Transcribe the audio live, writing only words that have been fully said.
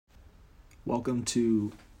Welcome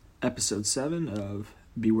to episode 7 of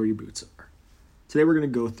Be Where Your Boots Are. Today we're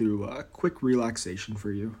going to go through a quick relaxation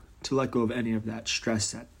for you to let go of any of that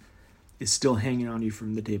stress that is still hanging on you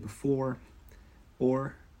from the day before,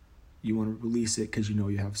 or you want to release it because you know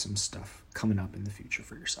you have some stuff coming up in the future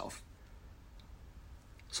for yourself.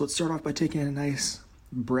 So let's start off by taking a nice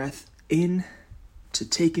breath in to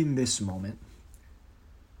take in this moment,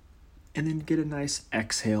 and then get a nice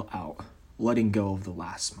exhale out, letting go of the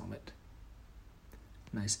last moment.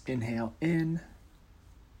 Nice inhale in,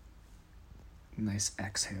 nice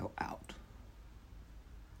exhale out.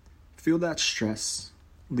 Feel that stress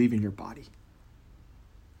leaving your body.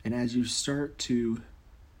 And as you start to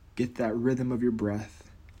get that rhythm of your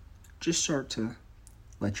breath, just start to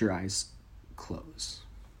let your eyes close.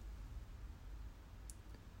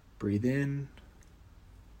 Breathe in,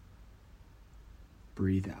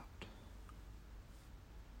 breathe out.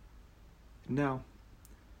 Now,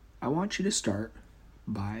 I want you to start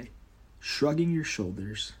by shrugging your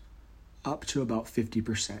shoulders up to about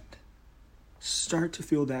 50%. Start to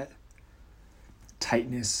feel that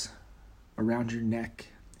tightness around your neck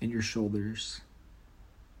and your shoulders,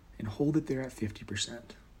 and hold it there at 50%.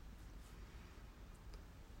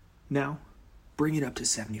 Now, bring it up to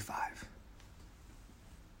 75.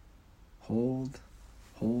 Hold.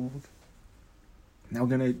 Now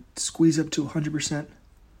we're going to squeeze up to 100%.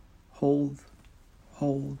 Hold.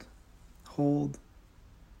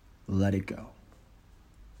 Let it go.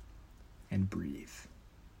 And breathe.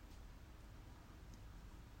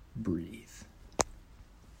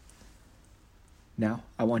 Now,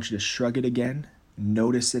 I want you to shrug it again.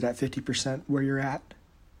 Notice it at 50% where you're at.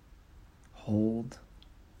 Hold.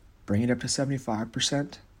 Bring it up to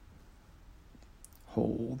 75%.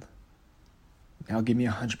 Hold. Now give me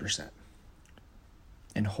 100%.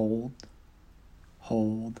 And hold.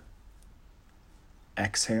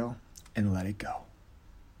 Exhale and let it go.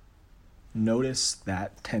 Notice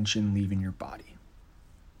that tension leaving your body.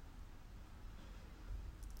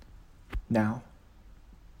 Now,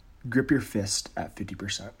 grip your fist at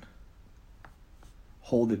 50%.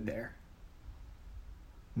 Hold it there.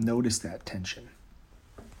 Notice that tension.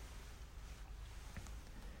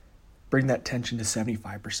 Bring that tension to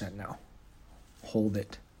 75% now. Hold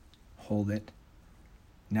it.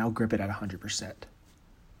 Now grip it at 100%.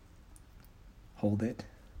 Hold it.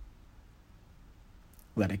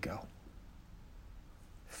 Let it go.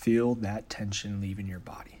 Feel that tension leaving your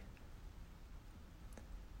body.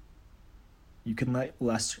 You can let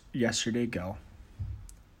yesterday go,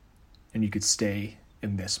 and you could stay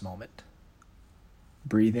in this moment.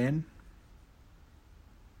 Breathe in.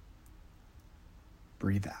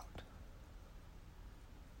 Breathe out.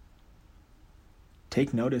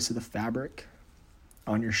 Take notice of the fabric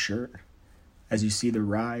on your shirt as you see the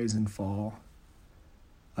rise and fall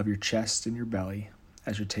of your chest and your belly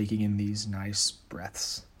as you're taking in these nice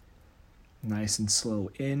breaths. Nice and slow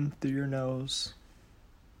in through your nose,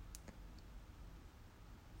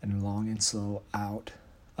 and long and slow out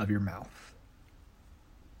of your mouth.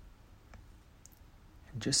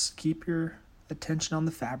 And just keep your attention on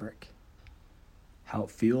the fabric, how it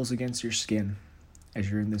feels against your skin as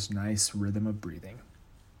you're in this nice rhythm of breathing.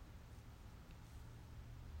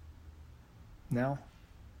 Now,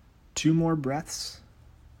 2 more breaths,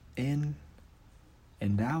 in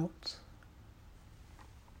and out.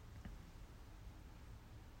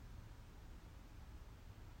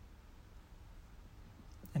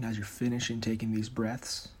 And as you're finishing taking these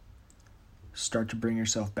breaths, start to bring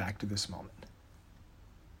yourself back to this moment.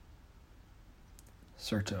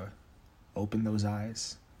 Start to open those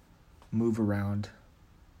eyes, move around,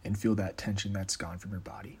 and feel that tension that's gone from your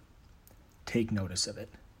body. Take notice of it,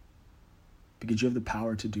 because you have the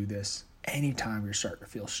power to do this anytime you're starting to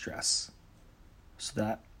feel stress, so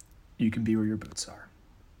that you can be where your boots are.